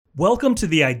Welcome to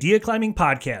the Idea Climbing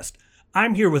Podcast.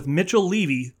 I'm here with Mitchell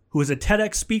Levy, who is a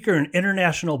TEDx speaker and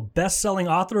international best-selling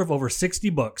author of over 60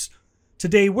 books.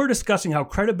 Today, we're discussing how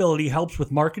credibility helps with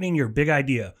marketing your big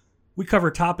idea. We cover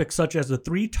topics such as the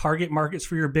 3 target markets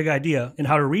for your big idea and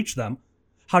how to reach them,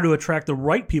 how to attract the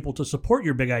right people to support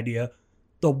your big idea,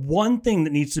 the one thing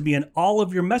that needs to be in all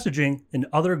of your messaging, and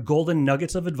other golden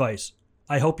nuggets of advice.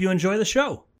 I hope you enjoy the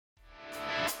show.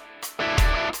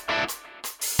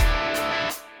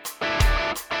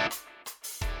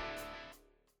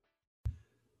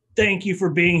 Thank you for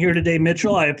being here today,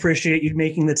 Mitchell. I appreciate you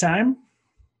making the time.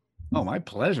 Oh, my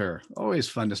pleasure. Always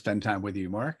fun to spend time with you,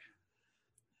 Mark.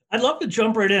 I'd love to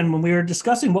jump right in. When we were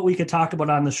discussing what we could talk about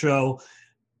on the show,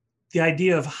 the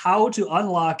idea of how to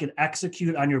unlock and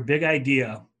execute on your big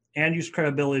idea and use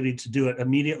credibility to do it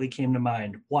immediately came to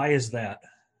mind. Why is that?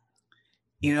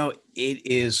 You know, it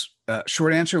is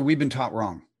short answer. We've been taught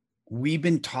wrong. We've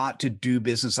been taught to do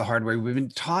business the hard way. We've been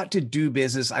taught to do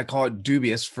business. I call it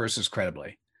dubious versus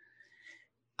credibly.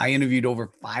 I interviewed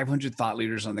over 500 thought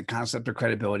leaders on the concept of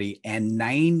credibility, and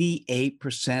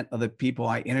 98% of the people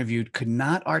I interviewed could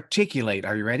not articulate.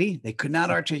 Are you ready? They could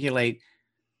not articulate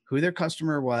who their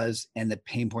customer was and the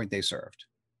pain point they served.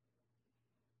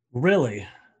 Really?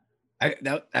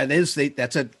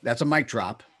 That's a mic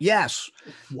drop. Yes.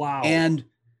 Wow. And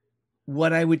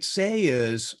what I would say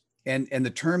is, and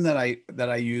the term that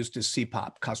I used is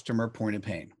CPOP, customer point of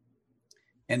pain.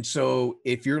 And so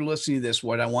if you're listening to this,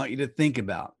 what I want you to think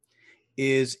about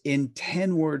is in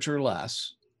 10 words or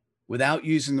less, without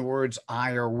using the words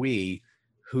I or we,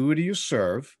 who do you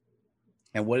serve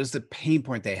and what is the pain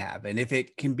point they have? And if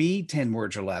it can be 10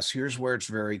 words or less, here's where it's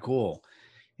very cool.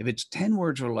 If it's 10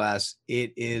 words or less,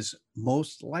 it is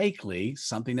most likely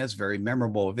something that's very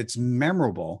memorable. If it's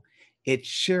memorable, it's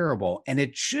shareable, and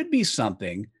it should be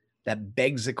something that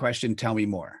begs the question, tell me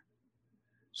more.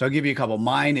 So I'll give you a couple.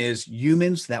 Mine is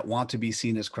humans that want to be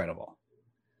seen as credible.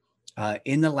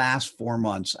 In the last 4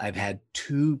 months, I've had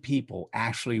 2 people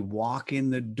actually walk in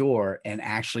the door and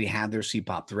actually have their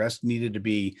CPOP. The rest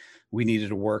we needed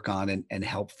to work on and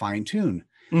help fine tune.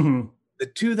 Mm-hmm. The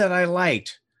 2 that I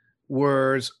liked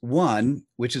was one,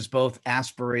 which is both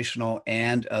aspirational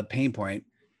and a pain point,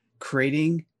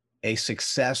 creating a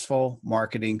successful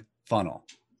marketing funnel.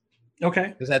 Okay.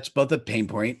 Because that's both a pain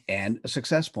point and a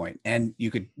success point. And you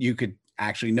could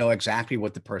actually know exactly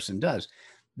what the person does.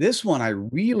 This one I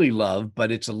really love,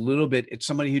 but it's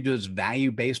somebody who does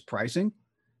value-based pricing.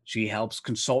 She helps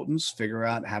consultants figure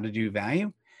out how to do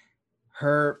value.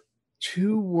 Her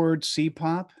 2-word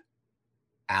CPOP,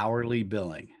 hourly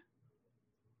billing.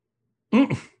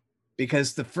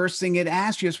 Because the first thing it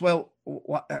asks you is, well,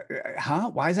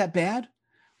 why is that bad?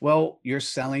 Well, you're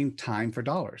selling time for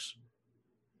dollars.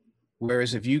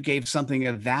 Whereas if you gave something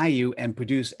of value and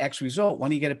produced X result, why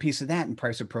don't you get a piece of that and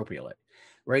price appropriately,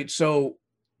 right? So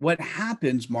what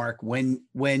happens, Mark, when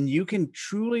you can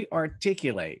truly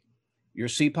articulate your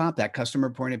CPOP, that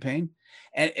customer point of pain,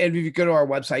 and if you go to our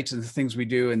websites and the things we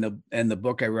do and the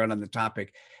book I wrote on the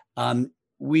topic,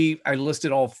 I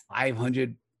listed all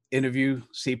 500 interview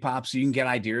CPOPs. So you can get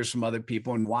ideas from other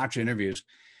people and watch interviews.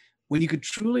 When you could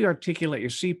truly articulate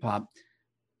your CPOP,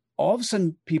 all of a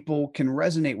sudden people can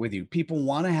resonate with you. People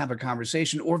want to have a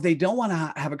conversation, or if they don't want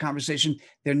to have a conversation,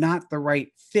 they're not the right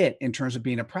fit in terms of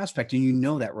being a prospect. And you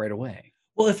know that right away.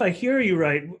 Well, if I hear you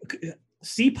right,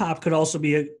 CPOP could also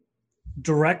be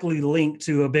directly linked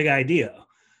to a big idea.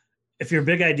 If your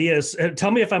big idea is,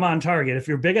 tell me if I'm on target, if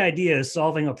your big idea is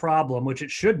solving a problem, which it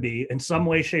should be in some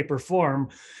way, shape, or form,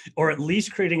 or at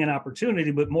least creating an opportunity,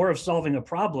 but more of solving a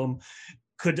problem,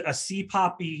 could a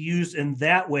CPOP be used in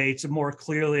that way to more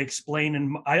clearly explain?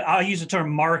 And I'll use the term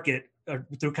market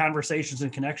through conversations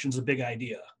and connections, a big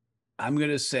idea. I'm going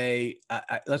to say,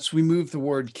 let's remove the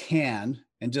word can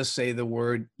and just say the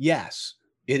word yes,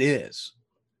 it is,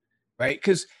 right?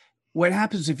 Because what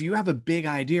happens if you have a big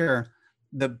idea,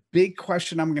 the big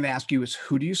question I'm going to ask you is,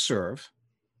 who do you serve?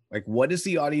 Like, what is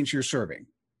the audience you're serving?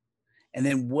 And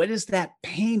then what is that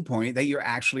pain point that you're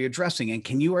actually addressing? And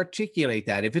can you articulate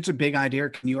that? If it's a big idea,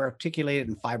 can you articulate it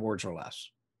in 5 words or less?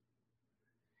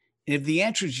 And if the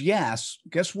answer is yes,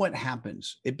 guess what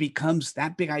happens? It becomes,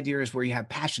 that big idea is where you have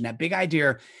passion. That big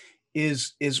idea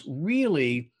is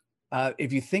really,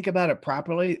 if you think about it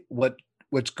properly,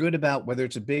 what's good about whether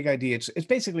it's a big idea, it's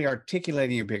basically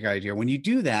articulating your big idea. When you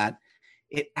do that,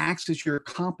 it acts as your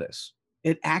compass.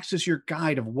 It acts as your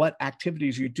guide of what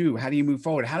activities you do. How do you move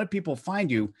forward? How do people find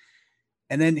you?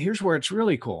 And then here's where it's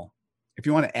really cool. If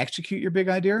you want to execute your big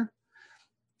idea,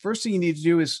 first thing you need to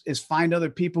do is find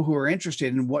other people who are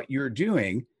interested in what you're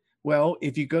doing. Well,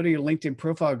 if you go to your LinkedIn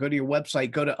profile, go to your website,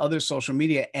 go to other social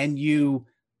media, and you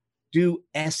do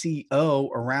SEO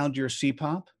around your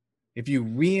CPOP, if you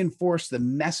reinforce the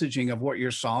messaging of what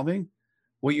you're solving,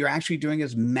 what you're actually doing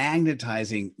is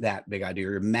magnetizing that big idea.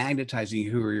 You're magnetizing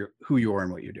who you are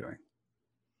and what you're doing.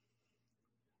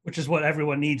 Which is what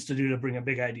everyone needs to do to bring a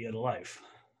big idea to life.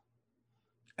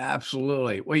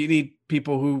 Absolutely. Well, you need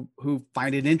people who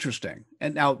find it interesting.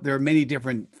 And now there are many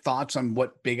different thoughts on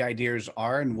what big ideas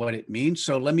are and what it means.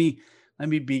 So let me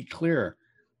be clear.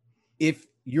 If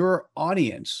your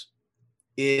audience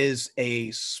is a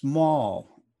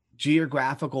small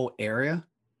geographical area,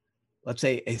 let's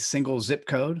say a single zip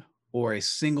code or a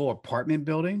single apartment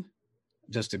building,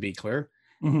 just to be clear,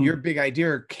 your big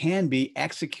idea can be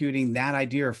executing that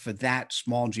idea for that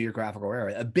small geographical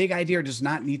area. A big idea does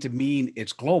not need to mean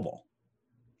it's global.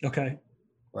 Okay.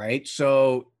 Right.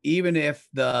 So even if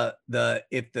the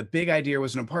big idea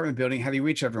was an apartment building, how do you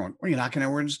reach everyone? Well, you're knocking on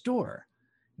everyone's door.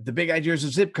 If the big idea is a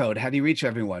zip code, how do you reach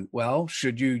everyone? Well,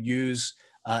 should you use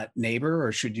Neighbor,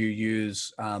 or should you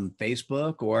use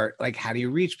Facebook, or like, how do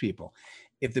you reach people?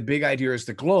 If the big idea is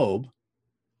the globe,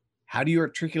 how do you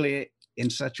articulate it in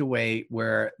such a way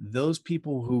where those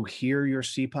people who hear your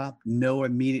CPOP know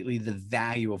immediately the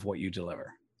value of what you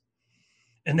deliver?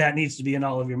 And that needs to be in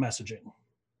all of your messaging.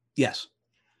 Yes.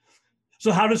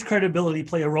 So how does credibility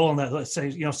play a role in that? Let's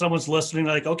say, someone's listening,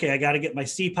 like, okay, I got to get my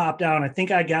CPOP down. I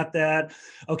think I got that.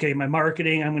 Okay, my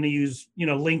marketing, I'm going to use,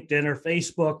 LinkedIn or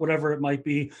Facebook, whatever it might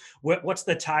be. What's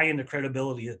the tie into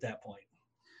credibility at that point?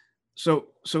 So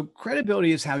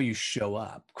credibility is how you show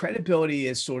up. Credibility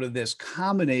is sort of this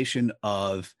combination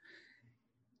of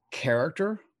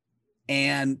character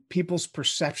and people's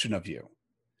perception of you.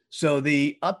 So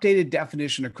the updated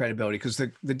definition of credibility, because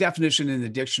the definition in the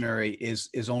dictionary is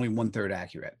only 1/3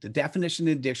 accurate. The definition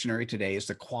in the dictionary today is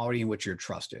the quality in which you're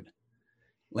trusted.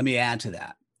 Let me add to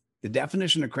that. The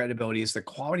definition of credibility is the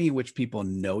quality in which people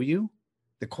know you,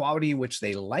 the quality in which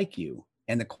they like you,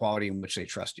 and the quality in which they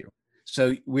trust you.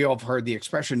 So we all have heard the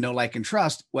expression know, like, and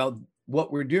trust. Well,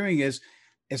 what we're doing is,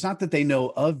 it's not that they know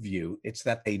of you, it's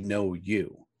that they know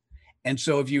you. And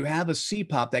so if you have a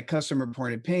CPOP, that customer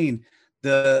reported pain,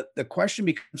 the question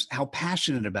becomes, how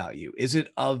passionate about you?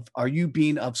 Are you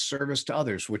being of service to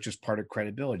others, which is part of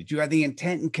credibility? Do you have the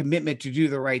intent and commitment to do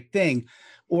the right thing?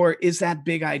 Or is that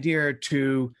big idea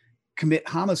to commit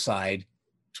homicide?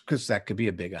 Because that could be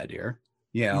a big idea,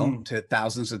 to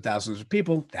thousands and thousands of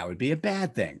people. That would be a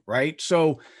bad thing, right?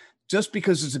 So just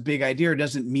because it's a big idea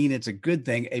doesn't mean it's a good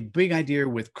thing. A big idea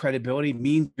with credibility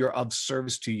means you're of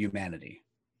service to humanity.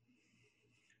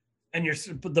 And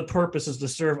the purpose is to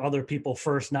serve other people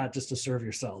first, not just to serve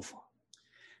yourself.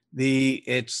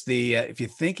 If you're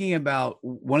thinking about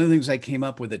one of the things I came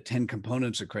up with, the 10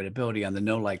 components of credibility on the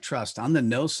know, like, trust. On the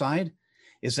know side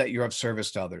is that you're of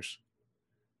service to others,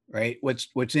 right?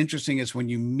 What's interesting is when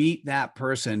you meet that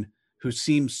person who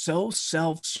seems so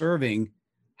self-serving,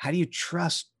 how do you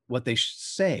trust what they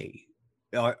say?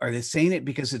 Are they saying it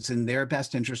because it's in their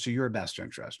best interest or your best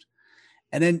interest?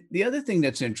 And then the other thing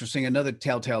that's interesting, another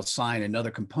telltale sign,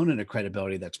 another component of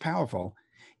credibility that's powerful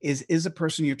is the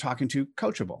person you're talking to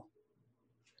coachable,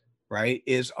 right?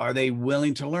 Are they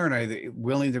willing to learn? Are they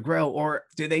willing to grow? Or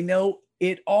do they know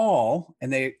it all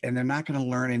and they're not going to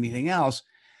learn anything else?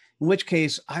 In which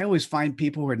case, I always find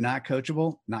people who are not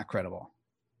coachable, not credible.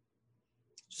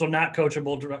 So not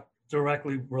coachable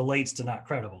directly relates to not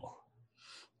credible.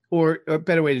 Or a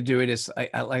better way to do it is,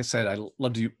 like I said, I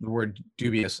love the word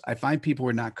dubious. I find people who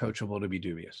are not coachable to be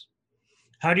dubious.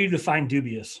 How do you define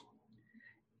dubious?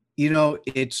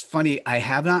 It's funny. I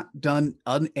have not done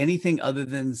anything other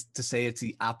than to say it's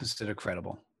the opposite of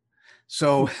credible.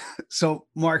 So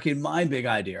Mark, in my big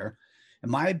idea,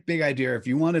 if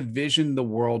you want to vision the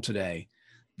world today,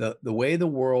 the way the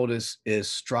world is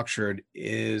structured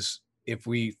is, if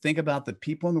we think about the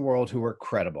people in the world who are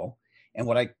credible, and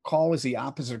what I call is the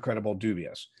opposite of credible,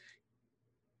 dubious.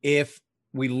 If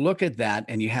we look at that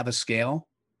and you have a scale,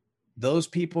 those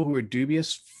people who are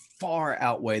dubious far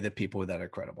outweigh the people that are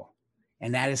credible.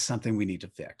 And that is something we need to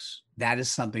fix. That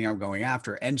is something I'm going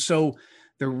after. And so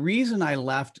the reason I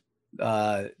left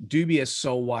dubious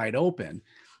so wide open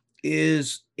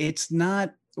is, it's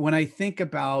not, when I think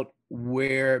about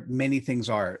where many things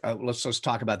are, let's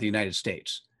talk about the United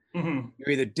States. Mm-hmm.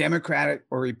 You're either Democratic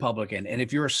or Republican. And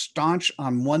if you're staunch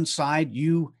on one side,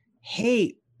 you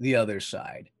hate the other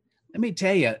side. Let me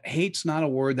tell you, hate's not a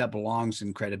word that belongs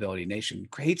in Credibility Nation.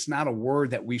 Hate's not a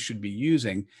word that we should be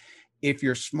using. If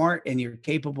you're smart and you're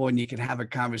capable and you can have a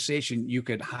conversation, you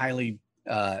could highly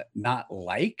not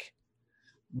like,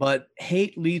 but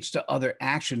hate leads to other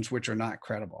actions which are not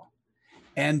credible.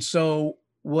 And so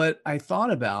what I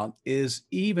thought about is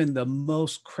even the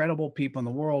most credible people in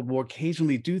the world will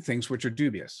occasionally do things which are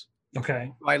dubious.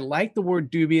 Okay. I like the word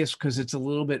dubious because it's a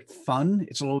little bit fun.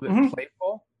 It's a little bit Hmm.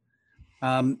 playful.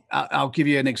 I'll give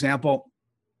you an example.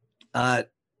 I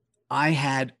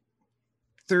had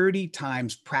 30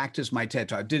 times practiced my TED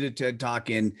Talk. I did a TED Talk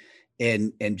in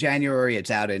January.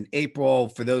 It's out in April.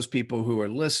 For those people who are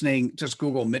listening, just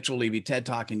Google Mitchell Levy TED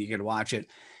Talk and you can watch it.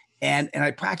 And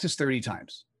I practiced 30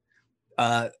 times.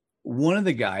 One of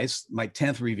the guys, my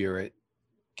 10th reviewer,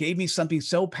 gave me something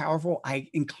so powerful, I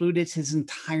included his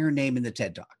entire name in the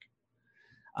TED Talk.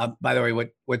 By the way,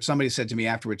 what somebody said to me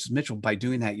afterwards, Mitchell, by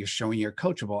doing that, you're showing you're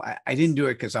coachable. I didn't do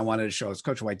it because I wanted to show I was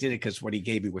coachable. I did it because what he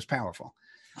gave me was powerful.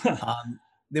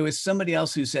 There was somebody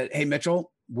else who said, hey,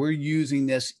 Mitchell, we're using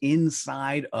this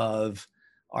inside of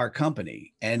our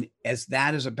company. And as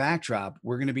that is a backdrop,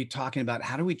 we're going to be talking about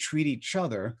how do we treat each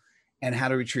other and how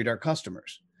do we treat our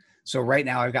customers. So right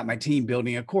now I've got my team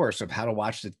building a course of how to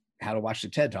watch the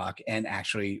TED Talk and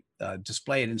actually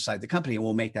display it inside the company, and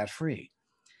we'll make that free.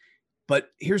 But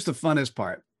here's the funnest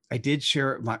part. I did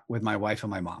share it with my wife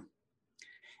and my mom.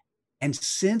 And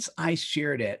since I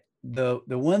shared it, the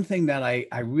one thing that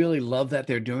I really love that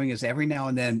they're doing is every now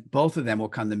and then, both of them will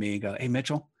come to me and go, hey,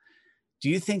 Mitchell, do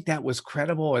you think that was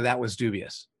credible or that was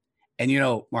dubious? And,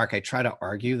 Mark, I try to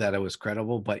argue that it was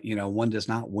credible, but, one does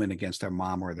not win against their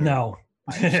mom or their No,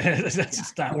 that's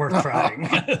just not worth trying.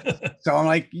 So I'm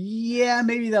like, yeah,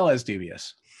 maybe that was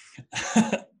dubious.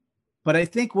 But I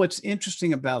think what's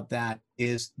interesting about that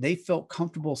is they felt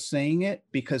comfortable saying it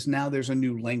because now there's a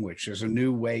new language. There's a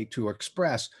new way to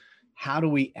express how do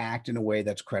we act in a way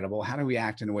that's credible? How do we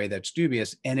act in a way that's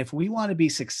dubious? And if we want to be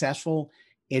successful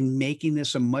in making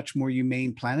this a much more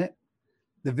humane planet,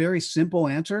 the very simple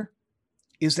answer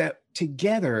is that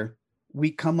together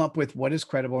we come up with what is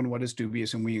credible and what is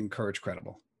dubious, and we encourage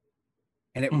credible.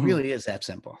 And it really is that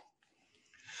simple.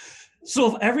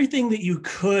 So if everything that you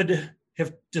could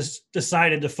have just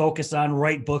decided to focus on,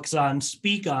 write books on,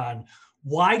 speak on,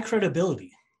 why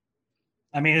credibility?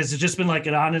 I mean, has it just been like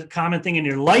an honest, common thing in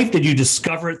your life? Did you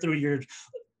discover it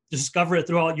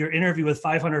throughout your interview with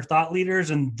 500 thought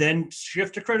leaders and then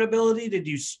shift to credibility? Did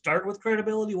you start with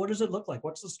credibility? What does it look like?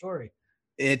 What's the story?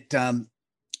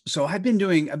 So I've been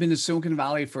in Silicon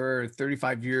Valley for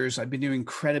 35 years. I've been doing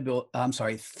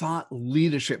thought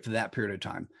leadership for that period of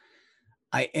time.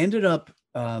 I ended up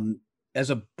as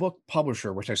a book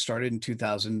publisher, which I started in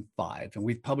 2005, and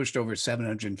we've published over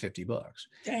 750 books.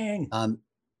 Dang.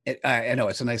 I know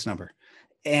it's a nice number.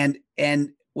 And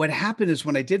what happened is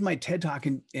when I did my TED Talk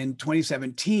in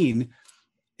 2017,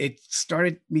 it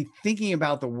started me thinking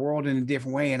about the world in a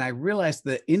different way. And I realized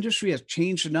the industry has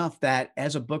changed enough that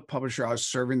as a book publisher, I was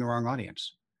serving the wrong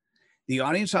audience. The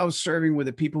audience I was serving were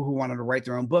the people who wanted to write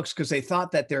their own books because they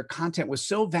thought that their content was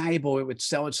so valuable, it would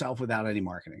sell itself without any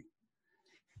marketing.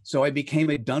 So I became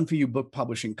a done-for-you book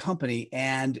publishing company.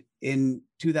 And in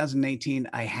 2019,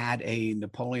 I had a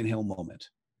Napoleon Hill moment.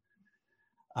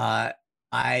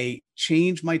 I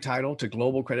changed my title to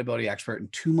Global Credibility Expert. And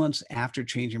 2 months after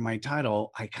changing my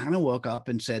title, I kind of woke up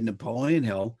and said, Napoleon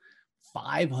Hill,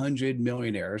 500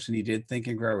 millionaires, and he did Think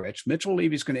and Grow Rich. Mitchell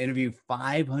Levy is going to interview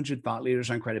 500 thought leaders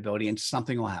on credibility, and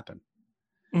something will happen.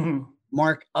 Mm-hmm.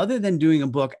 Mark, other than doing a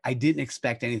book, I didn't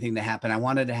expect anything to happen. I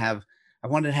wanted to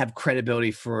have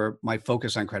credibility for my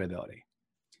focus on credibility.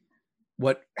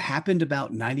 What happened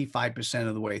about 95%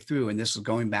 of the way through, and this is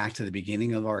going back to the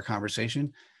beginning of our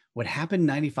conversation, what happened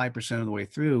 95% of the way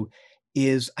through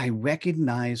is I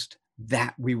recognized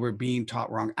that we were being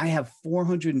taught wrong. I have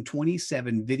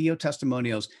 427 video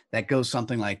testimonials that go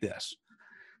something like this.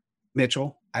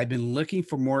 Mitchell, I've been looking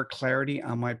for more clarity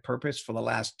on my purpose for the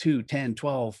last 2, 10,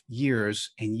 12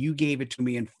 years, and you gave it to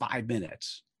me in 5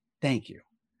 minutes. Thank you.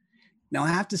 Now, I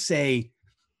have to say,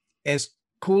 as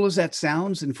cool as that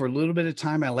sounds, and for a little bit of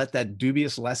time, I let that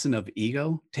dubious lesson of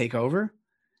ego take over.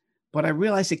 But I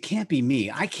realized it can't be me.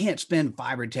 I can't spend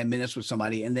 5 or 10 minutes with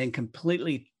somebody and then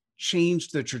completely change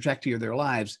the trajectory of their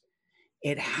lives.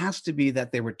 It has to be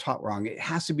that they were taught wrong. It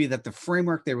has to be that the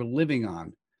framework they were living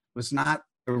on was not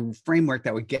a framework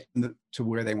that would get them to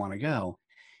where they want to go.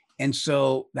 And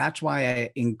so that's why I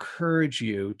encourage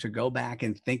you to go back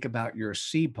and think about your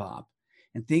CPOP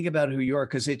and think about who you are,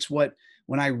 because it's when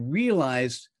I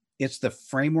realized it's the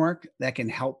framework that can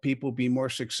help people be more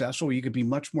successful. You could be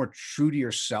much more true to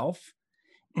yourself,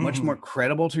 much more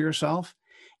credible to yourself.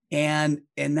 And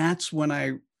that's when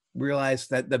I realized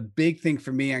that the big thing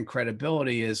for me on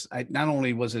credibility is not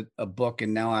only was it a book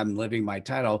and now I'm living my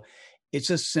title, it's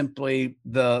just simply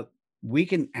we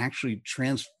can actually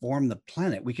transform the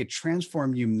planet. We could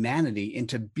transform humanity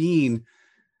into being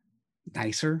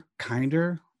nicer,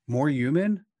 kinder, more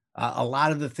human. A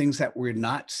lot of the things that we're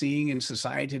not seeing in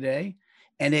society today.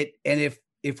 And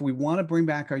if we want to bring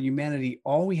back our humanity,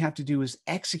 all we have to do is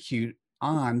execute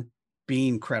on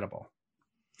being credible.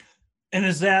 And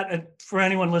is that, for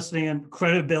anyone listening, in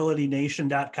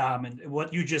credibilitynation.com, and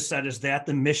what you just said, is that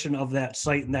the mission of that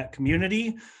site and that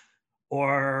community?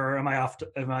 Or am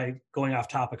I going off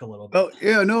topic a little bit? Oh,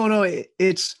 yeah, no.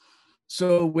 It's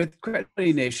so with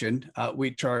Credibility Nation,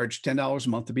 we charge $10 a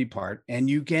month to be part, and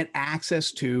you get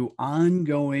access to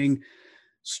ongoing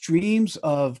streams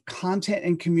of content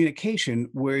and communication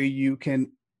where you can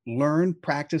learn,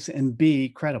 practice, and be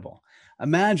credible.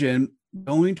 Imagine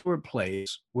going to a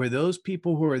place where those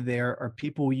people who are there are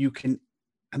people you can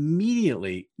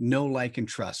immediately know, like, and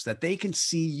trust, that they can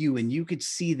see you and you could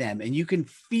see them and you can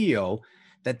feel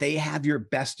that they have your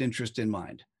best interest in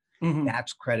mind. Mm-hmm.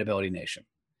 That's Credibility Nation.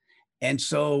 And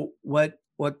so what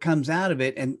comes out of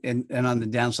it, and on the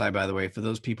downside, by the way, for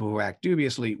those people who act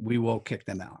dubiously, we will kick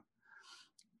them out.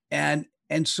 And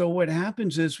so what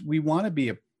happens is we want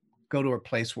to go to a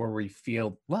place where we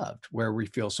feel loved, where we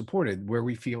feel supported, where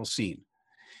we feel seen.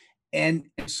 And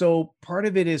so part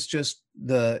of it is just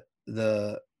the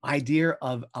idea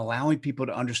of allowing people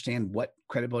to understand what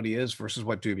credibility is versus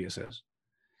what dubious is.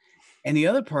 And the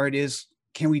other part is,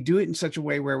 can we do it in such a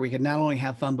way where we can not only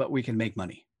have fun, but we can make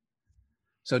money?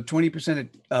 So 20%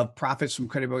 of profits from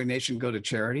Credibility Nation go to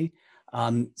charity.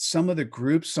 Some of the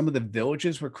groups, some of the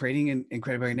villages we're creating in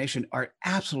Credibility Nation are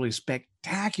absolutely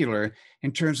spectacular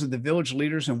in terms of the village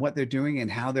leaders and what they're doing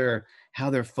and how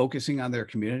they're focusing on their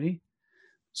community.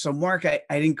 So Mark,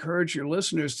 I'd encourage your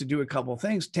listeners to do a couple of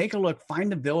things. Take a look,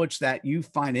 find a village that you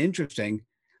find interesting.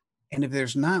 And if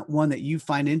there's not one that you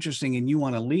find interesting and you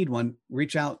want to lead one,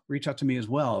 reach out to me as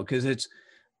well. Because it's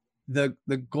the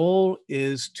goal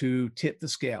is to tip the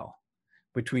scale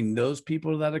between those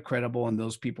people that are credible and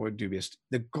those people who are dubious.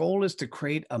 The goal is to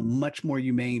create a much more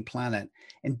humane planet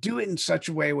and do it in such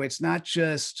a way where it's not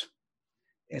just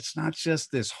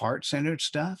this heart-centered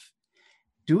stuff.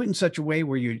 Do it in such a way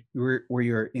where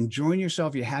you're enjoying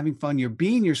yourself, you're having fun, you're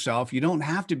being yourself. You don't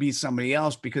have to be somebody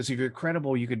else, because if you're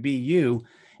credible, you could be you,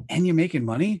 and you're making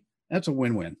money. That's a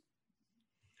win-win.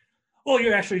 Well,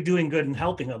 you're actually doing good and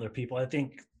helping other people. I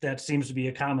think that seems to be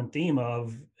a common theme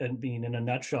of, and being, in a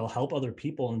nutshell, help other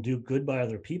people and do good by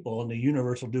other people, and the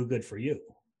universe will do good for you.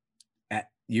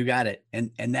 You got it.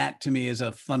 And that to me is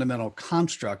a fundamental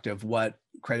construct of what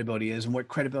credibility is and what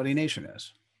Credibility Nation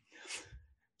is.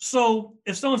 So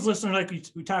if someone's listening, like we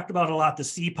talked about a lot, the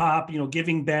CPOP,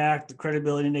 giving back, the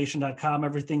credibilitynation.com,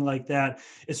 everything like that,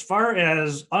 as far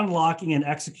as unlocking and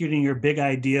executing your big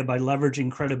idea by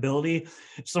leveraging credibility,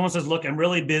 if someone says, look, I'm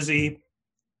really busy,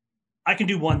 I can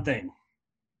do one thing,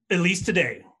 at least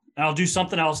today. I'll do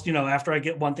something else, after I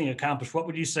get one thing accomplished. What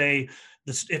would you say,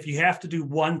 if you have to do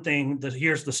one thing,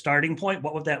 here's the starting point,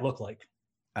 what would that look like?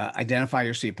 Identify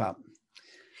your CPOP.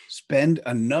 Spend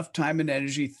enough time and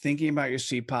energy thinking about your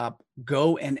CPOP.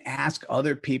 Go and ask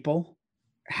other people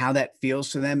how that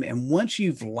feels to them. And once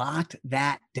you've locked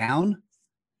that down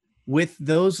with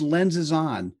those lenses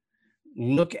on,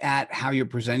 look at how you're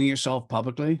presenting yourself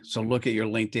publicly. So look at your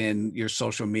LinkedIn, your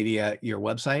social media, your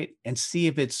website, and see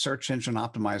if it's search engine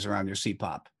optimized around your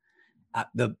CPOP.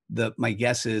 My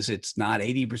guess is it's not.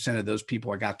 80% of those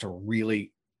people I got to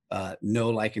really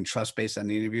know, like, and trust based on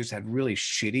the interviews had really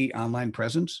shitty online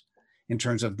presence in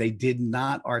terms of they did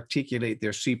not articulate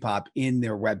their CPOP in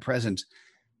their web presence.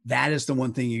 That is the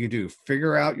one thing you can do.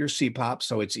 Figure out your CPOP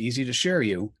so it's easy to share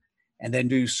you, and then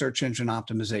do search engine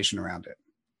optimization around it.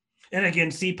 And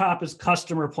again, CPOP is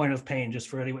customer point of pain, just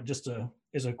for anyone,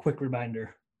 as a quick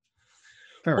reminder.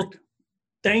 Perfect. Well,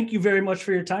 thank you very much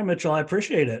for your time, Mitchell. I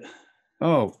appreciate it.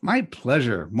 Oh, my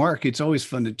pleasure. Mark, it's always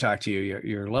fun to talk to you.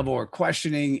 Your level of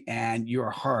questioning and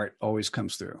your heart always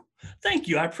comes through. Thank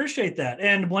you. I appreciate that.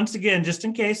 And once again, just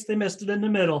in case they missed it in the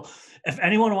middle, if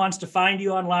anyone wants to find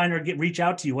you online or reach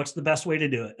out to you, what's the best way to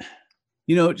do it?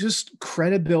 Just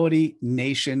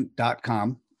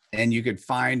credibilitynation.com, and you could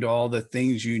find all the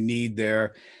things you need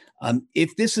there.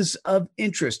 If this is of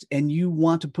interest and you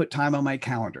want to put time on my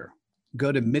calendar,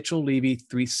 go to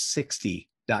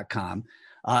mitchelllevy360.com.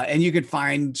 And you could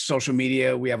find social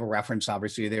media. We have a reference,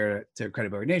 obviously, there to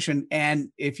Credibility Nation. And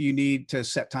if you need to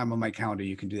set time on my calendar,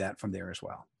 you can do that from there as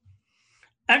well.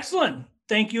 Excellent.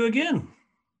 Thank you again.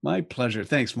 My pleasure.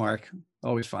 Thanks, Mark.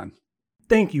 Always fun.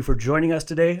 Thank you for joining us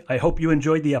today. I hope you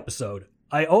enjoyed the episode.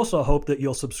 I also hope that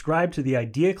you'll subscribe to the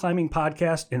Idea Climbing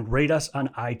podcast and rate us on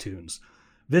iTunes.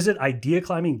 Visit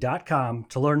ideaclimbing.com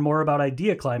to learn more about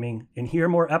idea climbing and hear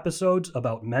more episodes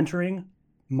about mentoring,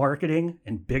 marketing,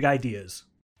 and big ideas.